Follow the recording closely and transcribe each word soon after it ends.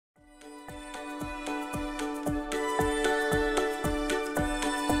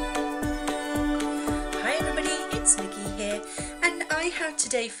have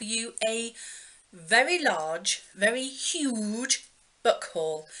today for you a very large, very huge book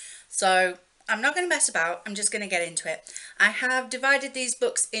haul. So I'm not going to mess about, I'm just going to get into it. I have divided these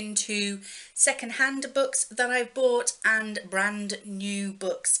books into second-hand books that I've bought and brand new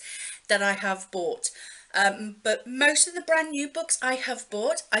books that I have bought. But most of the brand new books I've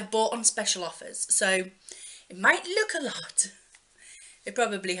bought on special offers. So it might look a lot. I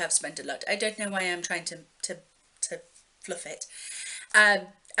probably have spent a lot. I don't know why I'm trying to fluff it.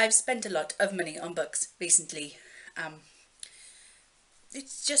 I've spent a lot of money on books recently.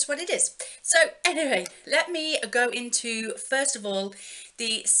 It's just what it is. So anyway, let me go into, first of all,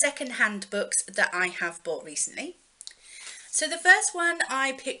 the second-hand books that I have bought recently. So the first one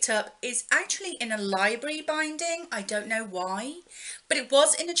I picked up is actually in a library binding. I don't know why, but it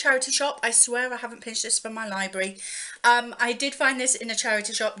was in a charity shop. I swear I haven't pinched this from my library. I did find this in a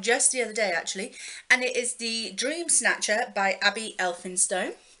charity shop just the other day actually, and it is The Dream Snatcher by Abby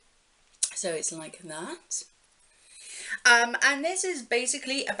Elphinstone. So it's like that. And this is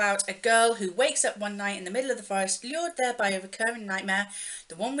basically about a girl who wakes up one night in the middle of the forest, lured there by a recurring nightmare,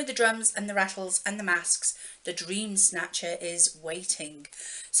 the one with the drums and the rattles and the masks. The Dream Snatcher is waiting.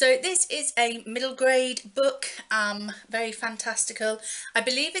 So this is a middle grade book, very fantastical. I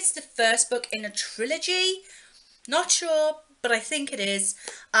believe it's the first book in a trilogy. Not sure, but I think it is.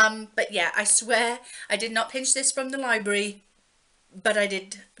 But yeah, I swear I did not pinch this from the library, but I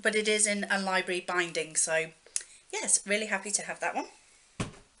did. But it is in a library binding, so yes, really happy to have that one.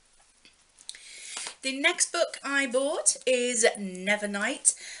 The next book I bought is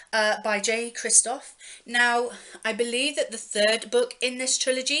Nevernight by J. Kristoff. Now, I believe that the third book in this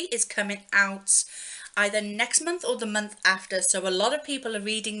trilogy is coming out either next month or the month after. So a lot of people are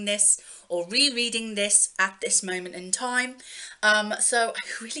reading this or rereading this at this moment in time. So I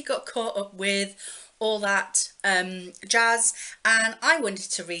really got caught up with all that jazz, and I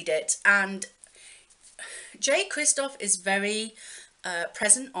wanted to read it. And J. Kristoff is very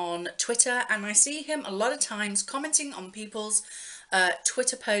present on Twitter, and I see him a lot of times commenting on people's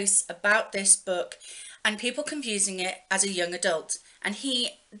Twitter posts about this book and people confusing it as a young adult. And he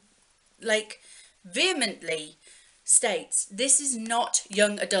vehemently states this is not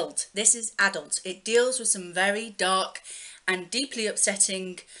young adult, this is adult. It deals with some very dark and deeply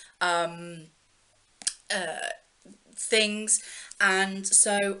upsetting things, and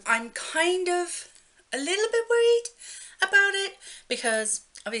so I'm kind of a little bit worried about it because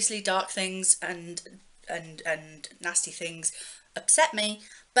obviously dark things and nasty things upset me,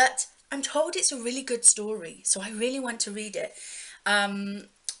 but I'm told it's a really good story, so I really want to read it. And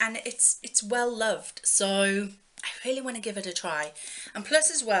it's well loved, so I really want to give it a try. And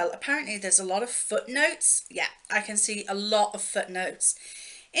plus as well, apparently there's a lot of footnotes. Yeah, I can see a lot of footnotes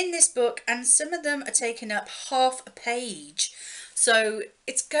in this book, and some of them are taking up half a page. So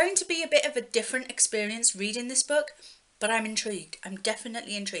it's going to be a bit of a different experience reading this book, but I'm intrigued. I'm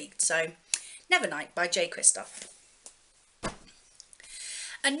definitely intrigued. So Nevernight by J. Kristoff.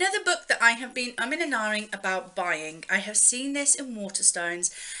 Another book that I have been umming and ahhing about buying. I have seen this in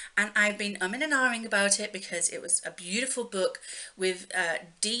Waterstones, and I've been umming and ahhing about it because it was a beautiful book with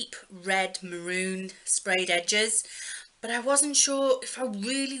deep red maroon sprayed edges. But I wasn't sure if I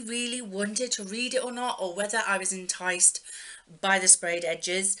really wanted to read it or not, or whether I was enticed by the sprayed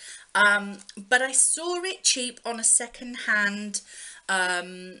edges. But I saw it cheap on a second-hand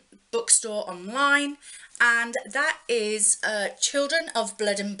bookstore online, and that is Children of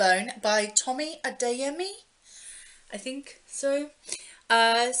Blood and Bone by Tommy Adeyemi, I think so.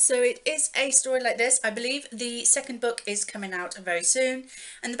 So it is a story like this. I believe the second book is coming out very soon,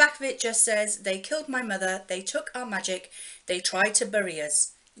 and the back of it just says, "They killed my mother, they took our magic, they tried to bury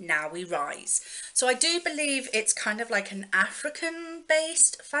us, now we rise." So I do believe it's kind of like an African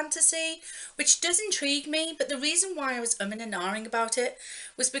based fantasy, which does intrigue me, but the reason why I was umming and ahhing about it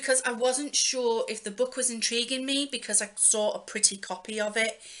was because I wasn't sure if the book was intriguing me because I saw a pretty copy of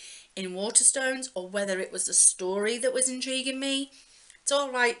it in Waterstones, or whether it was the story that was intriguing me. It's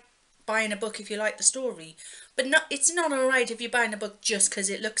all right buying a book if you like the story, but it's not all right if you're buying a book just because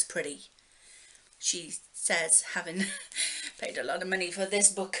it looks pretty. She says, having paid a lot of money for this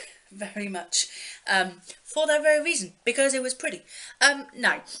book, very much, for that very reason, because it was pretty.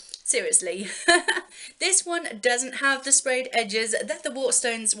 No, seriously, this one doesn't have the sprayed edges that the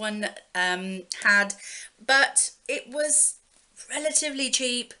Waterstones one had, but it was relatively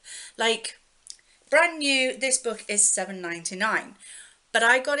cheap. Like, brand new, this book is £7.99, but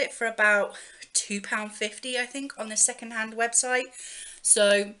I got it for about £2.50, I think, on the second-hand website.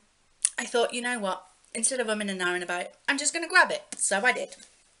 So I thought, you know what, instead of umming and ahhing about it, I'm just going to grab it. So I did.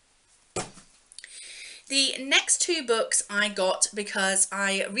 The next two books I got because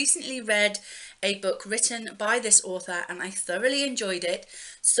I recently read a book written by this author and I thoroughly enjoyed it.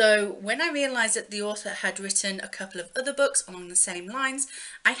 So when I realised that the author had written a couple of other books along the same lines,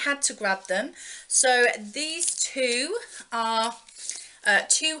 I had to grab them. So these two are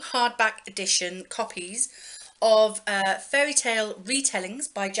two hardback edition copies of Fairy Tale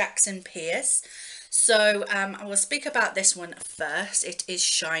Retellings by Jackson Pearce. So I will speak about this one first. It is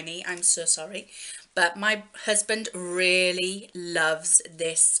shiny, I'm so sorry. But my husband really loves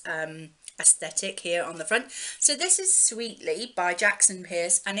this aesthetic here on the front. So this is Sweetly by Jackson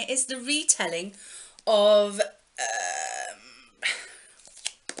Pearce, and it is the retelling of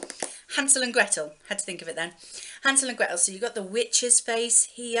Hansel and Gretel. Had to think of it then. Hansel and Gretel. So you've got the witch's face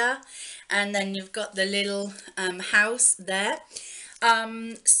here, and then you've got the little house there.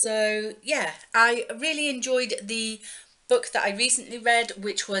 So yeah, I really enjoyed the book that I recently read,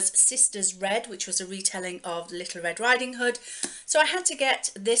 which was Sisters Red, which was a retelling of Little Red Riding Hood. So I had to get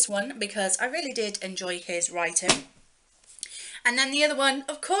this one because I really did enjoy his writing. And then the other one,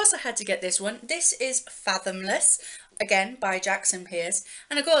 of course I had to get this one. This is Fathomless, again by Jackson Pearce.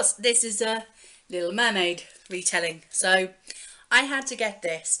 And of course this is a Little Mermaid retelling. So I had to get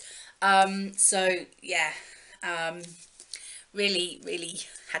this. So yeah, really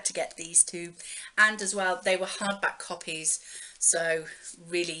had to get these two, and as well they were hardback copies, so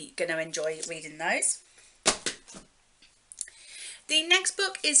really gonna enjoy reading those. The next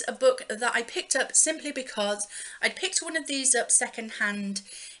book is a book that I picked up simply because I picked one of these up secondhand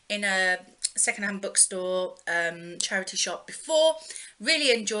in a secondhand bookstore charity shop before,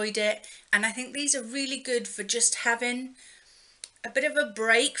 really enjoyed it, and I think these are really good for just having a bit of a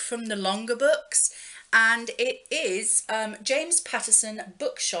break from the longer books. And it is James Patterson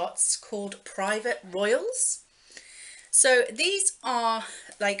book shots called Private Royals. So these are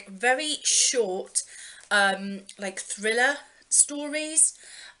like very short like thriller stories.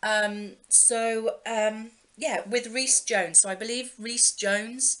 Yeah, with Rhys Jones. So I believe Rhys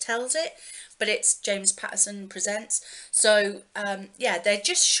Jones tells it, but it's James Patterson presents. So yeah, they're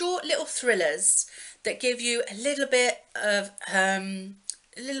just short little thrillers that give you a little bit of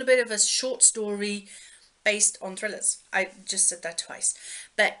a short story based on thrillers. I just said that twice.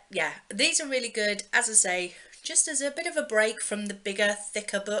 But yeah, these are really good, as I say, just as a bit of a break from the bigger,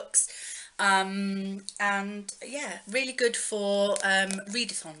 thicker books. And yeah, really good for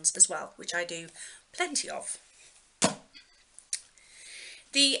readathons as well, which I do plenty of.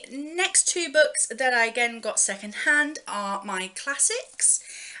 The next two books that I again got secondhand are my classics.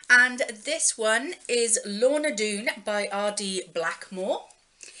 And this one is Lorna Doone by R.D. Blackmore.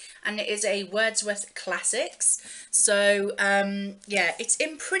 And it is a Wordsworth Classics. So yeah, it's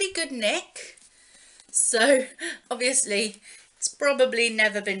in pretty good nick. So obviously it's probably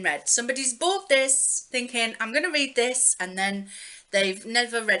never been read. Somebody's bought this thinking, I'm going to read this, and then they've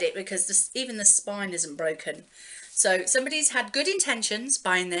never read it because even the spine isn't broken. So somebody's had good intentions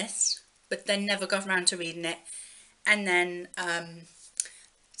buying this, but then never got around to reading it, and then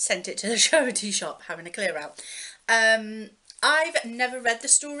sent it to the charity shop having a clear out. I've never read the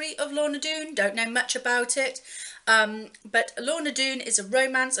story of Lorna Doone, don't know much about it, but Lorna Doone is a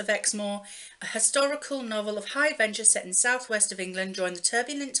romance of Exmoor, a historical novel of high adventure set in southwest of England during the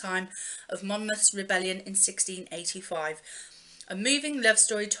turbulent time of Monmouth's rebellion in 1685. A moving love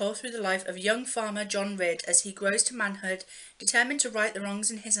story told through the life of young farmer John Ridd as he grows to manhood, determined to right the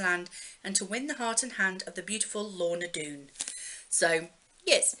wrongs in his land and to win the heart and hand of the beautiful Lorna Doone. So,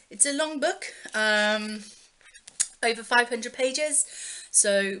 yes, it's a long book. Over 500 pages.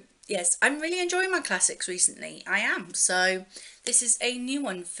 So yes, I'm really enjoying my classics recently. I am. So this is a new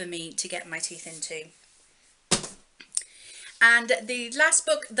one for me to get my teeth into. And the last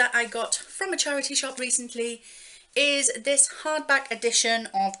book that I got from a charity shop recently is this hardback edition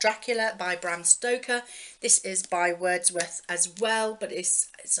of Dracula by Bram Stoker. This is by Wordsworth as well, but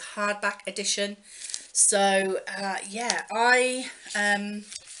it's a hardback edition. So yeah,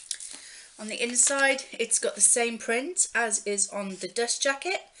 on the inside, it's got the same print as is on the dust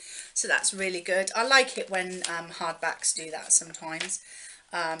jacket, so that's really good. I like it when hardbacks do that sometimes.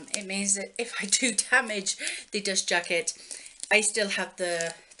 It means that if I do damage the dust jacket, I still have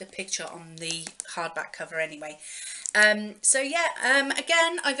the picture on the hardback cover anyway. So yeah,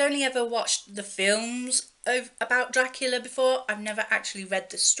 again, I've only ever watched the films about Dracula before. I've never actually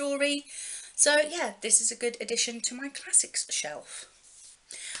read the story. So yeah, this is a good addition to my classics shelf.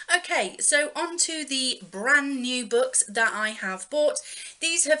 Okay, so on to the brand new books that I have bought.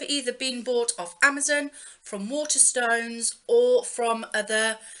 These have either been bought off Amazon, from Waterstones, or from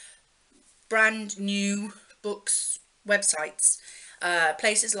other brand new books websites.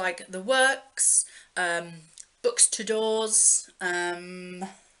 places like The Works, Books to Doors, I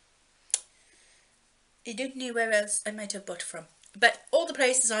don't know where else I might have bought from. But all the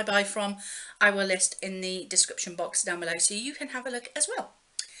places I buy from, I will list in the description box down below so you can have a look as well.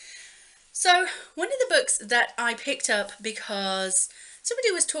 So one of the books that I picked up because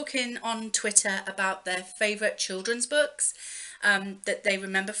somebody was talking on Twitter about their favourite children's books that they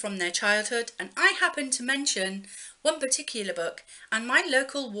remember from their childhood, and I happened to mention one particular book, and my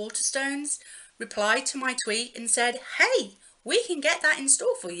local Waterstones replied to my tweet and said, "Hey, we can get that in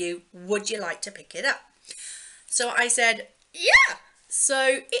store for you. Would you like to pick it up?" So I said, yeah.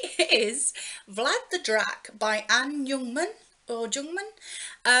 So it is Vlad the Drac by Anne Jungmann, or Jungmann.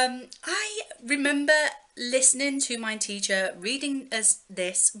 I remember listening to my teacher reading us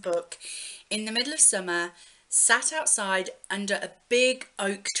this book in the middle of summer, sat outside under a big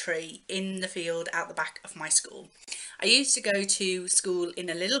oak tree in the field out the back of my school. I used to go to school in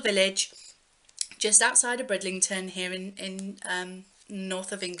a little village just outside of Bridlington here in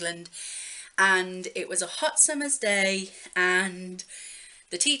north of England, and it was a hot summer's day, and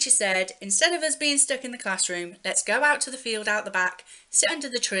the teacher said, instead of us being stuck in the classroom, let's go out to the field out the back, sit under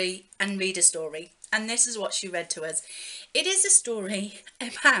the tree and read a story. And this is what she read to us. It is a story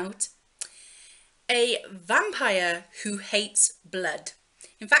about a vampire who hates blood.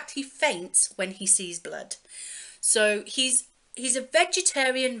 In fact, he faints when he sees blood. So he's a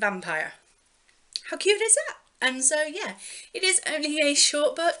vegetarian vampire. How cute is that? And so, yeah, it is only a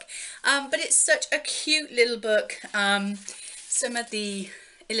short book, but it's such a cute little book. Some of the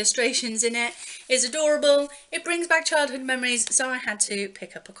illustrations in it is adorable. It brings back childhood memories, so I had to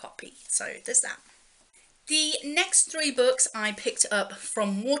pick up a copy. So there's that. The next three books I picked up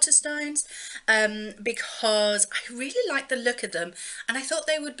from Waterstones because I really like the look of them, and I thought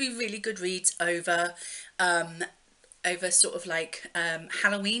they would be really good reads over sort of like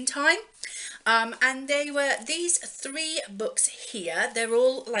Halloween time. And they were these three books here. They're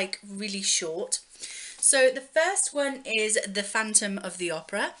all like really short. So the first one is The Phantom of the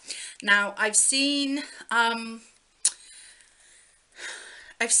Opera. Now I've seen a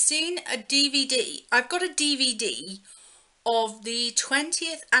DVD. I've got a DVD of the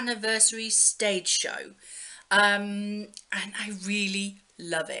 20th anniversary stage show, and I really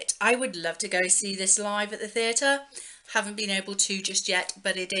love it. I would love to go see this live at the theatre. Haven't been able to just yet,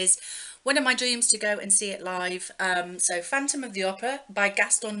 but it is one of my dreams to go and see it live. So Phantom of the Opera by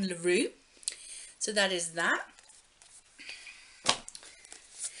Gaston Leroux. So that is that.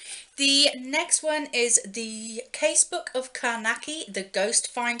 The next one is The Casebook of Karnaki, the Ghost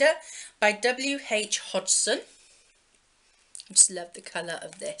Finder by W.H. Hodgson. I just love the colour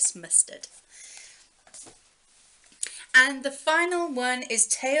of this mustard. And the final one is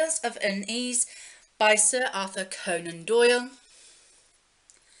Tales of Unease by Sir Arthur Conan Doyle.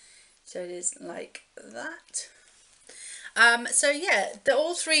 So it is like that. So yeah,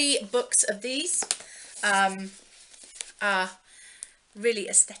 all three books of these are really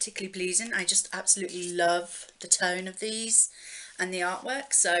aesthetically pleasing. I just absolutely love the tone of these and the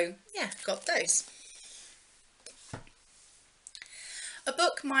artwork. So yeah, got those. A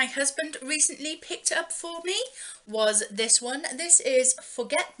book my husband recently picked up for me was this one. This is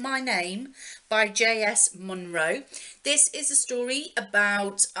Forget My Name by J.S. Munro. This is a story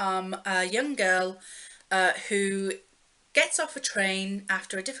about a young girl who gets off a train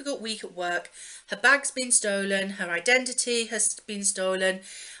after a difficult week at work. Her bag's been stolen, her identity has been stolen,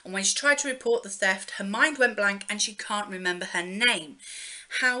 and when she tried to report the theft, her mind went blank and she can't remember her name.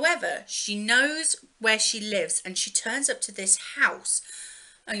 However, she knows where she lives and she turns up to this house.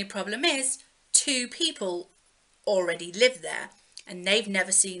 Only problem is, two people already live there and they've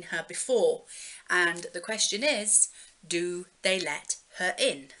never seen her before. And the question is, do they let her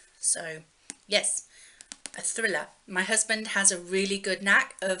in? So, yes, a thriller. My husband has a really good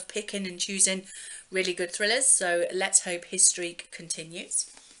knack of picking and choosing really good thrillers, so let's hope his streak continues.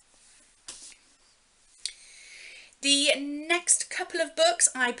 The next couple of books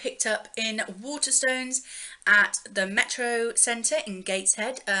I picked up in Waterstones at the Metro Centre in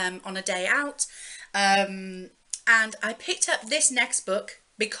Gateshead on a day out. And I picked up this next book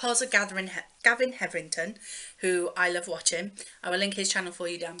because of Gavin Hetherington, who I love watching. I will link his channel for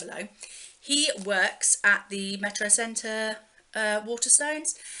you down below. He works at the Metro Centre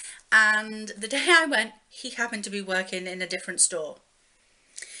Waterstones, and the day I went, he happened to be working in a different store.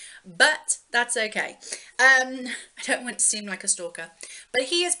 But that's okay. I don't want to seem like a stalker, but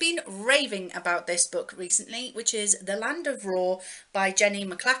he has been raving about this book recently, which is The Land of Raw by Jenny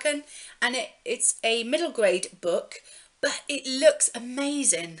McClacken, and it's a middle grade book, but it looks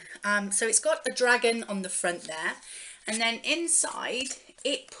amazing. So it's got a dragon on the front there, And then inside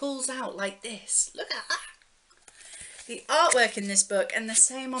it pulls out like this. Look at that. The artwork in this book, and the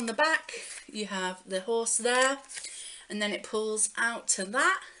same on the back. You have the horse there, and then it pulls out to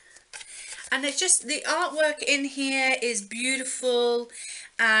that. And it's just, the artwork in here is beautiful.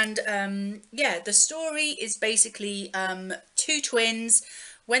 And yeah, the story is basically two twins,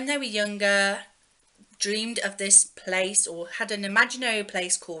 when they were younger, dreamed of this place, or had an imaginary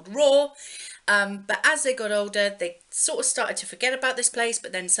place called Raw. But as they got older, they sort of started to forget about this place,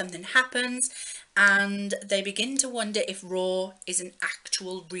 but then something happens and they begin to wonder if Raw is an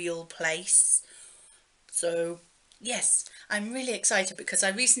actual real place. So yes, I'm really excited because I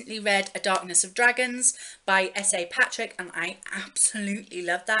recently read A Darkness of Dragons by S.A. Patrick, and I absolutely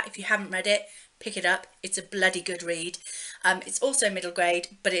love that. If you haven't read it, pick it up. It's a bloody good read. It's also middle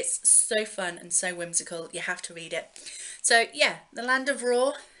grade, but it's so fun and so whimsical. You have to read it. So yeah, The Land of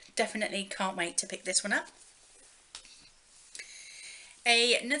Raw. Definitely can't wait to pick this one up.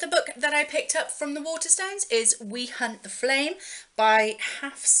 Another book that I picked up from the Waterstones is We Hunt the Flame by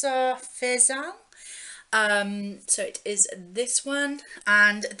Hafsa Faisal. So it is this one,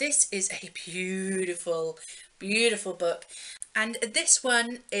 and this is a beautiful, beautiful book. And this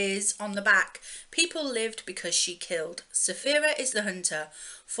one is on the back. People lived because she killed. Saphira is the hunter.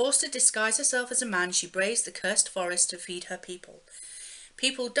 Forced to disguise herself as a man, she braved the cursed forest to feed her people.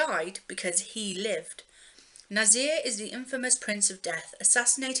 People died because he lived. Nazir is the infamous Prince of Death,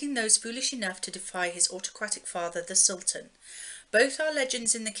 assassinating those foolish enough to defy his autocratic father, the Sultan. Both are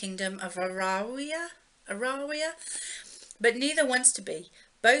legends in the kingdom of Araria, but neither wants to be.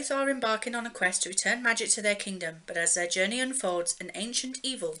 Both are embarking on a quest to return magic to their kingdom, but as their journey unfolds, an ancient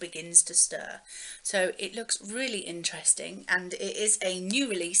evil begins to stir. So it looks really interesting, and it is a new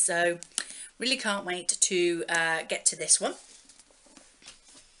release, so really can't wait to get to this one.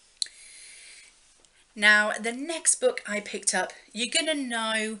 Now, the next book I picked up, you're going to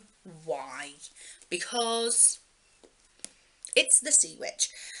know why, because it's The Sea Witch.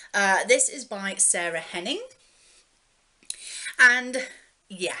 This is by Sarah Henning, and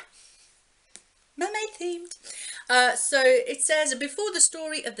yeah, mermaid themed. So it says, before the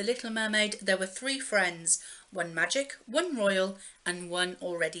story of the Little Mermaid, there were 3 friends, one magic, one royal, and one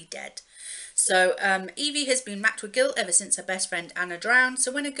already dead. So Evie has been racked with guilt ever since her best friend Anna drowned.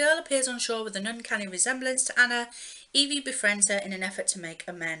 So when a girl appears on shore with an uncanny resemblance to Anna, Evie befriends her in an effort to make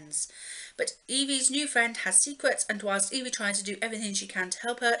amends. But Evie's new friend has secrets, and whilst Evie tries to do everything she can to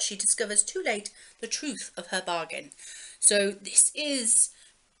help her, she discovers too late the truth of her bargain. So this is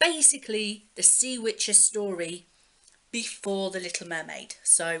basically the Sea Witch's story before the Little Mermaid.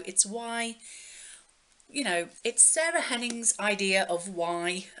 So it's why, you know, it's Sarah Henning's idea of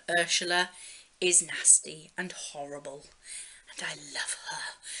why Ursula is nasty and horrible, and I love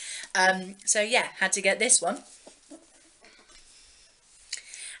her. So yeah, had to get this one.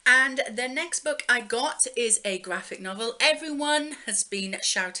 And the next book I got is a graphic novel. Everyone has been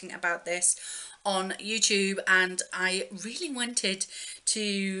shouting about this on YouTube, and I really wanted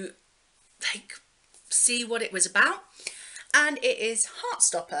to see what it was about. And it is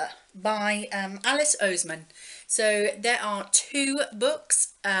Heartstopper by Alice Oseman. So there are 2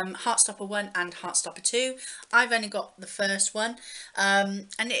 books, Heartstopper 1 and Heartstopper 2. I've only got the first one, and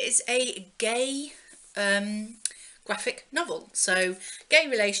it is a gay graphic novel. So gay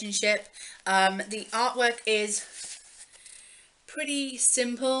relationship. The artwork is pretty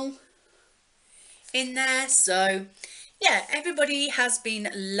simple in there. So yeah, everybody has been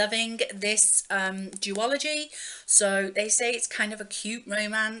loving this duology. So they say it's kind of a cute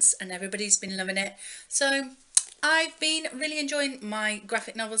romance, and everybody's been loving it. So I've been really enjoying my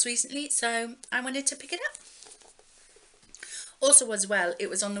graphic novels recently, so I wanted to pick it up. Also as well, it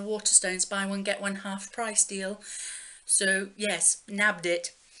was on the Waterstones buy one get one half price deal. So yes, nabbed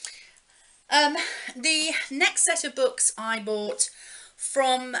it. The next set of books I bought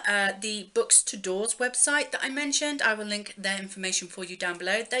from the Books to Doors website that I mentioned. I will link their information for you down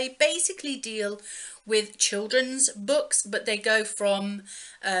below. They basically deal with children's books, but they go from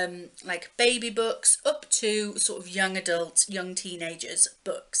like baby books up to sort of young adults, young teenagers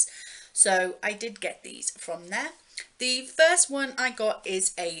books. So I did get these from there. The first one I got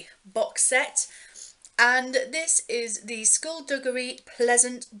is a box set, and this is the Skullduggery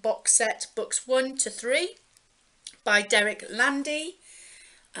Pleasant box set, books 1 to 3 by Derek Landy.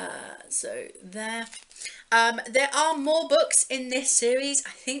 So there are more books in this series.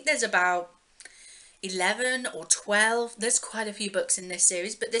 I think there's about 11 or 12. There's quite a few books in this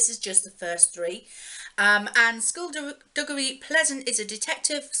series, but this is just the first 3. And Skullduggery Pleasant is a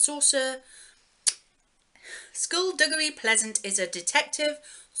detective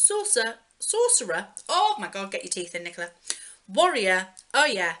sorcerer, oh my god, get your teeth in, Nicola, warrior, oh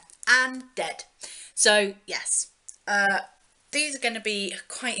yeah, and dead. So yes, these are going to be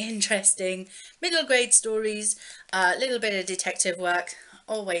quite interesting middle grade stories, a little bit of detective work.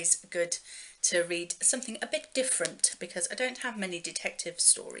 Always good to read something a bit different because I don't have many detective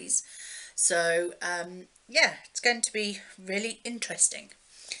stories. So yeah, it's going to be really interesting.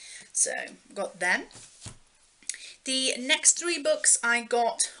 So got them. The next 3 books I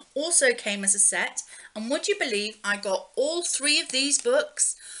got also came as a set, and would you believe I got all 3 of these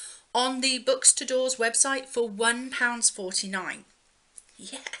books on the Books to Doors website for £1.49.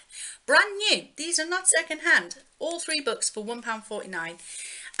 Yeah, brand new. These are not second hand. All 3 books for £1.49,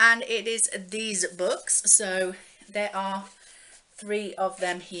 and it is these books. So there are 3 of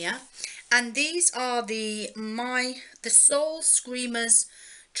them here, and these are the Soul Screamers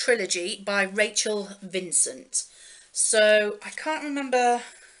trilogy by Rachel Vincent. So I can't remember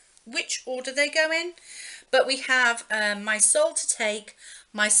which order they go in, but we have My Soul to Take,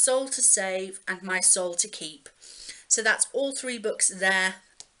 My Soul to Save, and My Soul to Keep. So that's all 3 books there,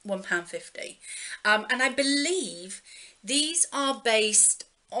 £1.50. And I believe these are based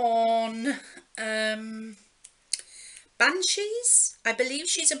on banshees. I believe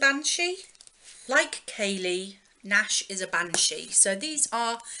she's a banshee. Like Kaylee, Nash is a banshee. So these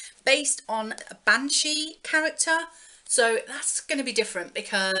are based on a banshee character. So that's going to be different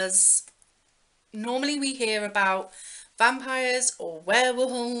because normally we hear about vampires or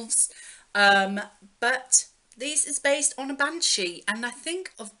werewolves, but this is based on a banshee, and I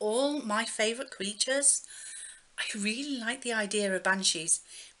think of all my favourite creatures, I really like the idea of banshees.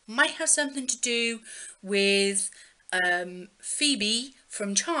 Might have something to do with Phoebe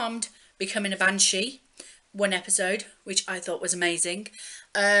from Charmed becoming a banshee one episode, which I thought was amazing.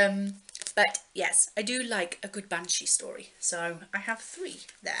 But yes, I do like a good banshee story, so I have 3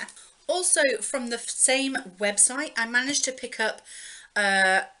 there. Also from the same website, I managed to pick up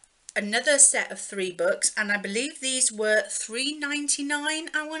another set of 3 books, and I believe these were £3.99.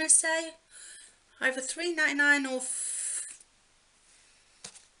 I want to say either £3.99 or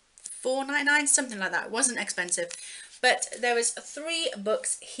 £4.99, something like that. It wasn't expensive, but there was 3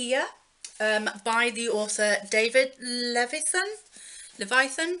 books here by the author David Levithan.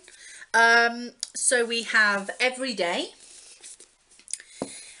 So we have Every Day,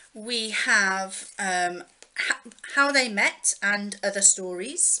 we have How They Met and Other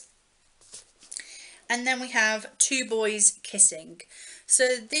Stories, and then we have Two Boys Kissing.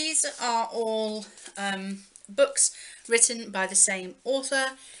 So these are all books written by the same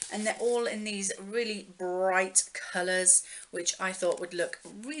author, and they're all in these really bright colours, which I thought would look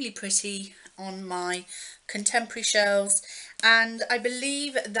really pretty on my contemporary shelves. And I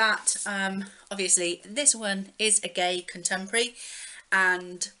believe that obviously this one is a gay contemporary,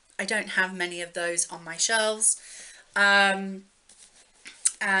 and I don't have many of those on my shelves. And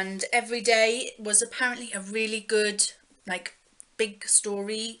Every Day was apparently a really good, like, big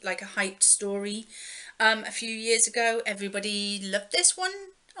story, like a hyped story. A few years ago, everybody loved this one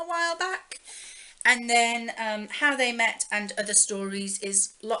a while back. And then How They Met and Other Stories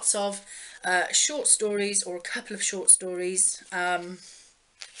is lots of short stories, or a couple of short stories.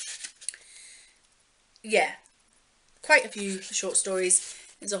 Yeah, quite a few short stories.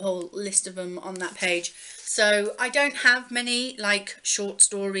 There's a whole list of them on that page. So I don't have many like short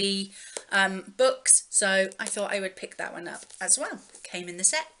story books, so I thought I would pick that one up as well. Came in the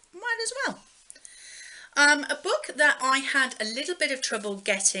set, might as well. A book that I had a little bit of trouble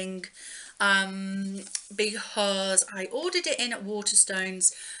getting because I ordered it in at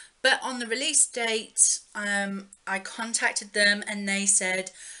Waterstones, but on the release date I contacted them and they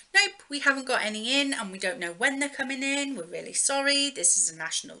said, nope, we haven't got any in and we don't know when they're coming in. We're really sorry. This is a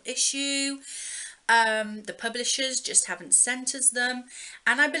national issue. The publishers just haven't sent us them.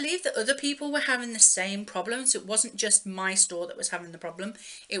 And I believe that other people were having the same problems. It wasn't just my store that was having the problem.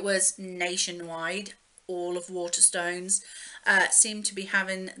 It was nationwide. All of Waterstones seemed to be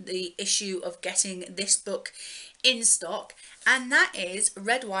having the issue of getting this book in stock, and that is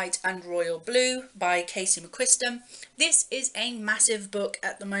Red, White and Royal Blue by Casey McQuiston. This is a massive book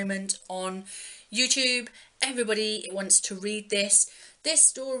at the moment on YouTube. Everybody wants to read this. This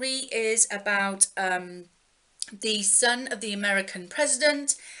story is about the son of the American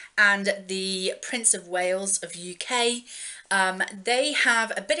president and the Prince of Wales of UK. They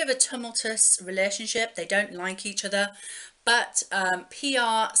have a bit of a tumultuous relationship. They don't like each other, but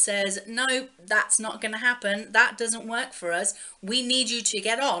PR says, no, that's not going to happen. That doesn't work for us. We need you to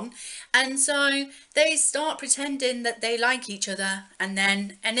get on. And so they start pretending that they like each other, and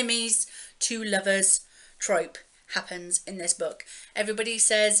then enemies to lovers trope happens in this book. Everybody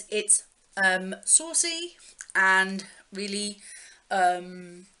says it's saucy and really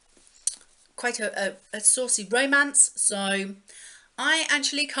quite a saucy romance, so I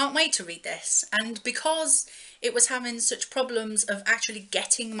actually can't wait to read this. And because it was having such problems of actually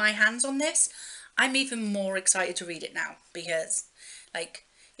getting my hands on this, I'm even more excited to read it now, because like,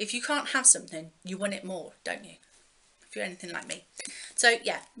 if you can't have something, you want it more, don't you? If you're anything like me. So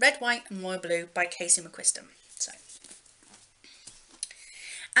yeah, Red, White and Royal Blue by Casey McQuiston. So,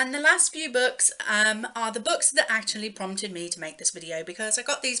 and the last few books are the books that actually prompted me to make this video, because I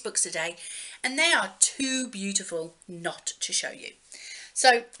got these books today and they are too beautiful not to show you.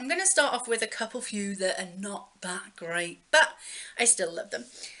 So I'm going to start off with a few that are not that great, but I still love them.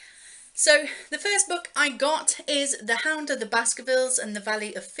 So the first book I got is The Hound of the Baskervilles and the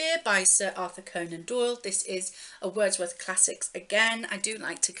Valley of Fear by Sir Arthur Conan Doyle. This is a Wordsworth Classics again. I do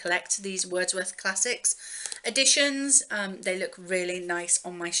like to collect these Wordsworth Classics editions. They look really nice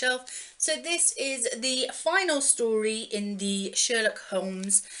on my shelf. So this is the final story in the Sherlock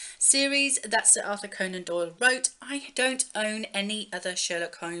Holmes series that Sir Arthur Conan Doyle wrote. I don't own any other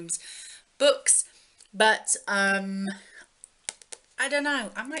Sherlock Holmes books, but I don't know,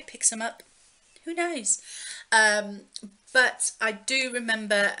 I might pick some up, who knows. But I do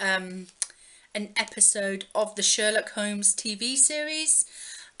remember an episode of the Sherlock Holmes TV series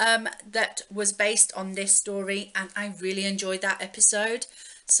that was based on this story, and I really enjoyed that episode,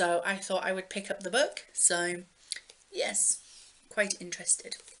 so I thought I would pick up the book. So yes, quite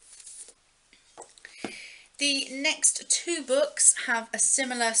interested. The next two books have a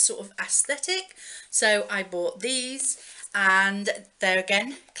similar sort of aesthetic, so I bought these, and they're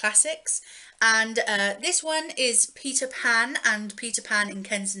again classics. And this one is Peter Pan and Peter Pan in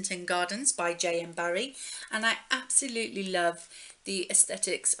Kensington Gardens by J.M. Barrie, and I absolutely love the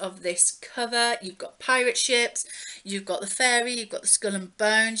aesthetics of this cover. You've got pirate ships, you've got the fairy, you've got the skull and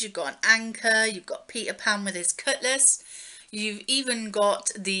bones, you've got an anchor, you've got Peter Pan with his cutlass, you've even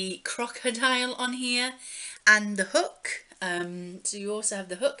got the crocodile on here and the hook. So you also have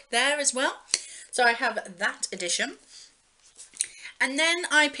the hook there as well. So I have that edition. And then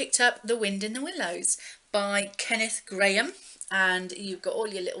I picked up The Wind in the Willows by Kenneth Grahame, and you've got all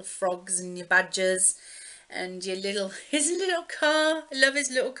your little frogs and your badgers and your his little car. I love his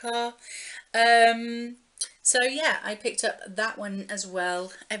little car. So yeah, I picked up that one as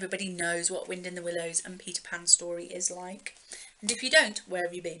well. Everybody knows what Wind in the Willows and Peter Pan's story is like, and if you don't, where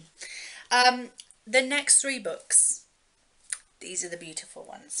have you been? The next three books, these are the beautiful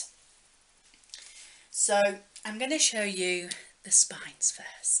ones. So I'm going to show you the spines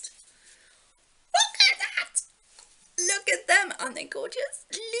first. Look at that! Look at them! Aren't they gorgeous?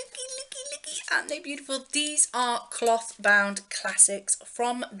 Looky! Aren't they beautiful? These are cloth bound classics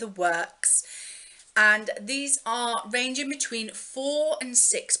from the works, and these are ranging between £4 and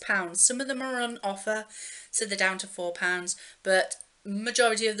 £6. Some of them are on offer, so they're down to £4, but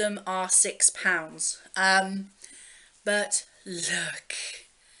majority of them are £6. But look.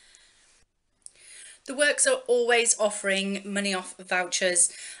 The works are always offering money off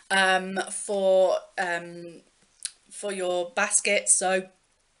vouchers for your basket, so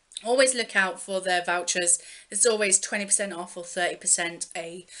always look out for their vouchers. It's always 20% off or 30%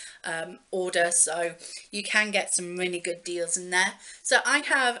 a order, so you can get some really good deals in there. So I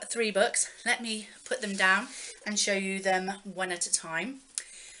have three books. Let me put them down and show you them one at a time.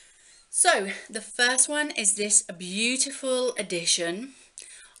 So the first one is this beautiful edition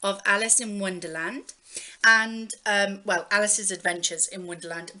of Alice in Wonderland, and well, Alice's Adventures in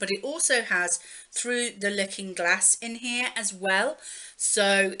Wonderland, but it also has Through the Looking Glass in here as well.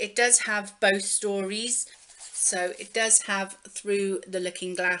 So it does have both stories, so it does have Through the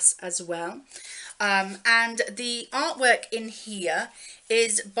Looking Glass as well. And the artwork in here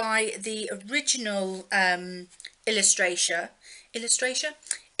is by the original illustrator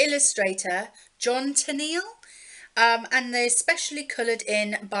John Tenniel. And they're specially coloured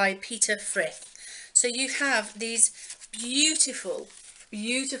in by Peter Frith. So you have these beautiful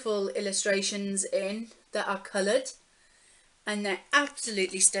illustrations in that are coloured, and they're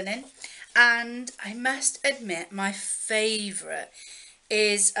absolutely stunning. And I must admit, my favourite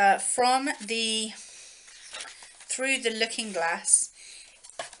is from the Through the Looking Glass,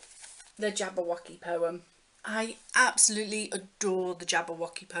 the Jabberwocky poem. I absolutely adore the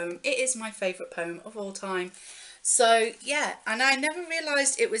Jabberwocky poem. It is my favourite poem of all time. So yeah, and I never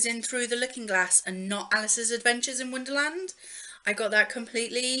realised it was in Through the Looking Glass and not Alice's Adventures in Wonderland. I got that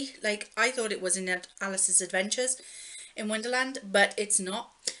completely, like, I thought it was in Alice's Adventures in Wonderland, but it's not.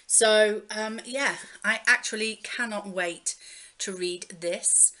 So yeah, I actually cannot wait to read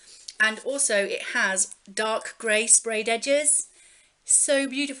this. and also it has dark grey sprayed edges. So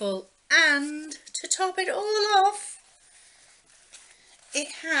beautiful. And to top it all off, it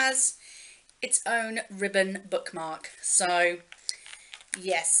has its own ribbon bookmark. So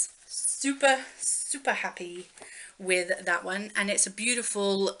yes, super happy with that one. And it's a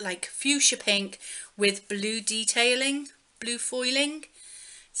beautiful like fuchsia pink with blue detailing, blue foiling.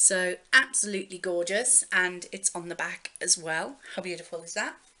 So absolutely gorgeous, and it's on the back as well. How beautiful is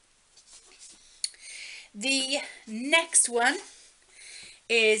that? The next one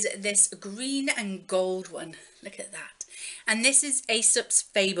is this green and gold one. Look at that. And this is Aesop's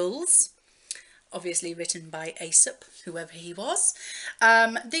Fables, obviously written by Aesop, whoever he was.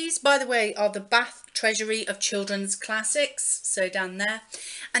 These, by the way, are the Bath Treasury of Children's Classics, so down there.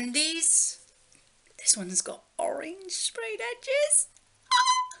 And this one's got orange sprayed edges.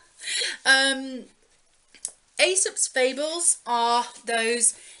 Aesop's Fables are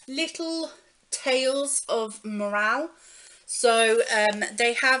those little tales of morale. So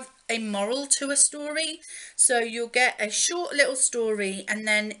they have a moral to a story. So you'll get a short little story, and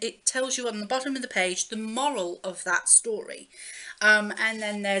then it tells you on the bottom of the page the moral of that story. And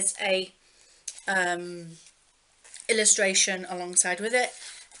then there's a illustration alongside with it.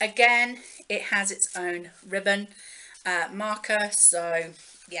 Again, it has its own ribbon marker. So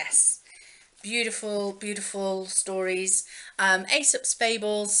yes, beautiful stories. Aesop's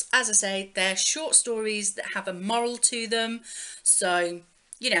Fables, as I say, they're short stories that have a moral to them. So,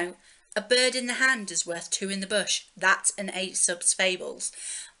 you know, a bird in the hand is worth two in the bush. That's an Aesop's Fables.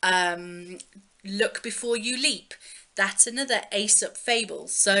 Look before you leap. That's another Aesop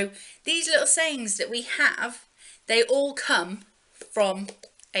Fables. So these little sayings that we have, they all come from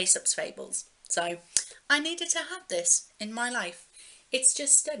Aesop's Fables. So I needed to have this in my life. It's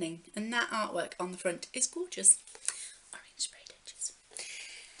just stunning, and that artwork on the front is gorgeous. Orange sprayed edges.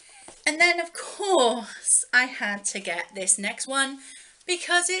 And then, of course, I had to get this next one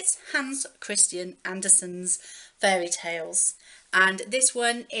because it's Hans Christian Andersen's Fairy Tales. And this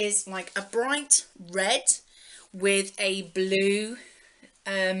one is like a bright red with a blue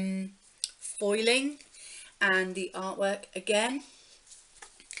foiling, and the artwork again.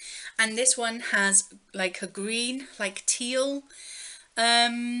 And this one has like a green, like teal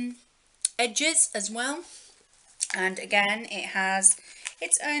edges as well, and again it has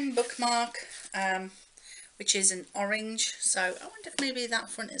its own bookmark, which is an orange. So I wonder if maybe that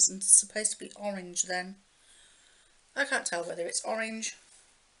front isn't supposed to be orange then. I can't tell whether it's orange.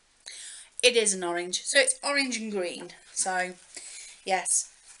 It is an orange, so it's orange and green. So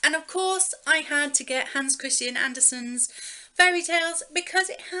yes, and of course I had to get Hans Christian Andersen's Fairy Tales because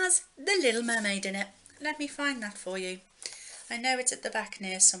it has the Little Mermaid in it. Let me find that for you. I know it's at the back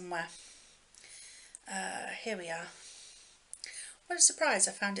near somewhere. Here we are. What a surprise,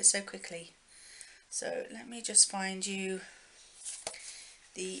 I found it so quickly. So let me just find you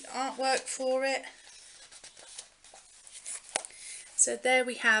the artwork for it. So there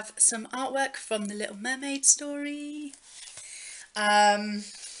we have some artwork from the Little Mermaid story. And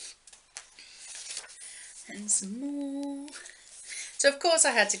some more. So of course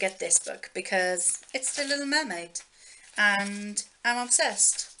I had to get this book because it's the Little Mermaid. And I'm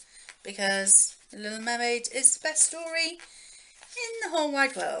obsessed because The Little Mermaid is the best story in the whole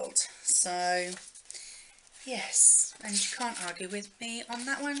wide world. So yes, and you can't argue with me on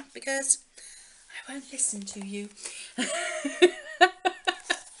that one because I won't listen to you.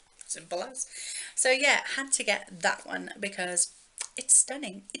 Simple as. So yeah, had to get that one because it's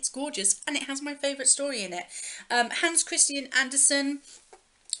stunning, it's gorgeous, and it has my favourite story in it. Hans Christian Andersen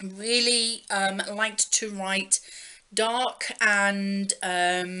really liked to write dark and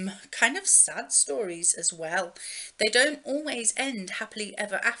kind of sad stories as well. They don't always end happily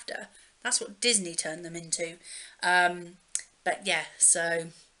ever after. That's what Disney turned them into. But yeah, so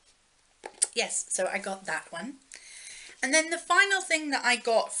yes, so I got that one. And then the final thing that I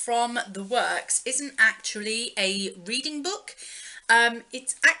got from the works isn't actually a reading book.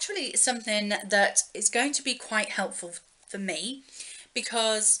 It's actually something that is going to be quite helpful for me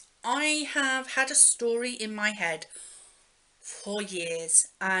because I have had a story in my head for years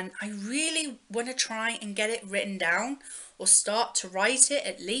and I really want to try and get it written down or start to write it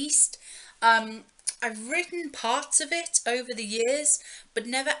at least. I've written parts of it over the years but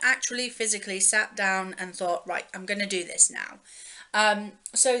never actually physically sat down and thought, right, I'm going to do this now.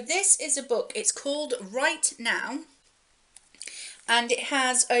 So this is a book, it's called Right Now, and it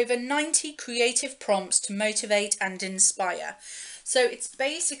has over 90 creative prompts to motivate and inspire. So it's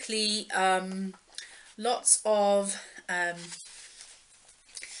basically lots of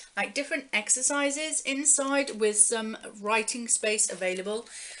like different exercises inside with some writing space available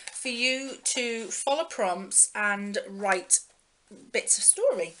for you to follow prompts and write bits of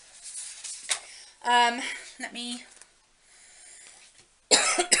story. Let me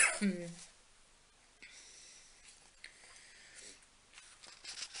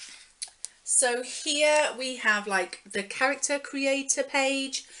So here we have like the character creator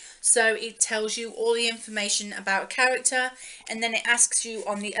page. So it tells you all the information about a character, and then it asks you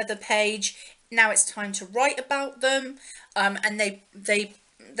on the other page, now it's time to write about them. And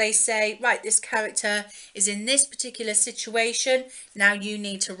they say, right, this character is in this particular situation. Now you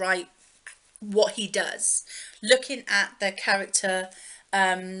need to write what he does. Looking at the character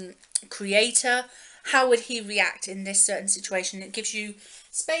creator, how would he react in this certain situation? It gives you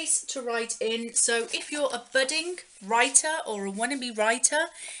space to write in. So if you're a budding writer or a wannabe writer,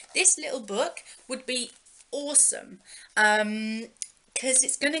 this little book would be awesome, because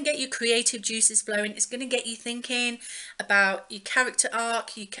it's going to get your creative juices flowing. It's going to get you thinking about your character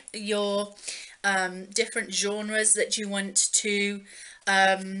arc, your different genres that you want to do.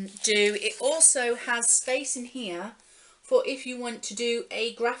 It also has space in here for if you want to do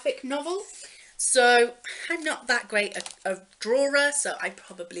a graphic novel. So I'm not that great a drawer, so I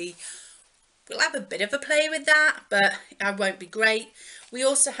probably will have a bit of a play with that, but I won't be great. We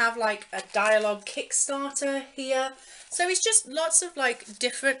also have like a dialogue Kickstarter here. So it's just lots of like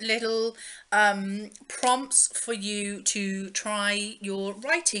different little prompts for you to try your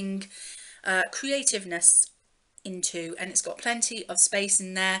writing creativeness into, and it's got plenty of space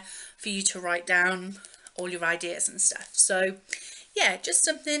in there for you to write down all your ideas and stuff. So yeah, just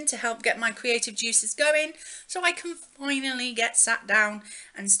something to help get my creative juices going so I can finally get sat down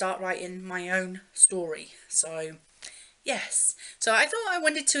and start writing my own story. So yes, so I thought I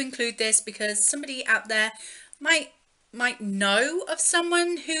wanted to include this because somebody out there might know of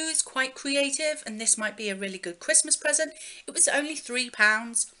someone who's quite creative, and this might be a really good Christmas present. It was only £3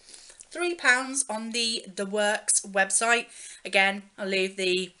 on the Works website. Again, I'll leave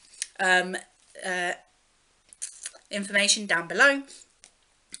the information down below,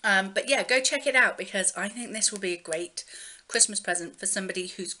 but yeah, go check it out because I think this will be a great Christmas present for somebody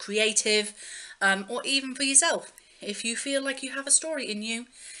who's creative, or even for yourself if you feel like you have a story in you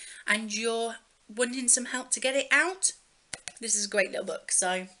and you're wanting some help to get it out. This is a great little book.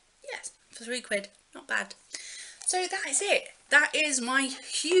 So yes, for £3, not bad. So that is it. That is my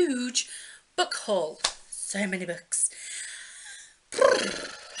huge book haul. So many books.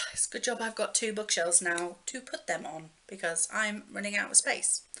 It's a good job I've got 2 bookshelves now to put them on because I'm running out of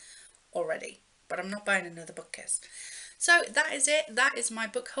space already, but I'm not buying another bookcase. So that is it. That is my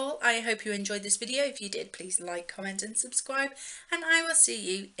book haul. I hope you enjoyed this video. If you did, please like, comment and subscribe, and I will see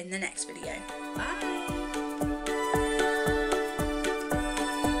you in the next video. Bye.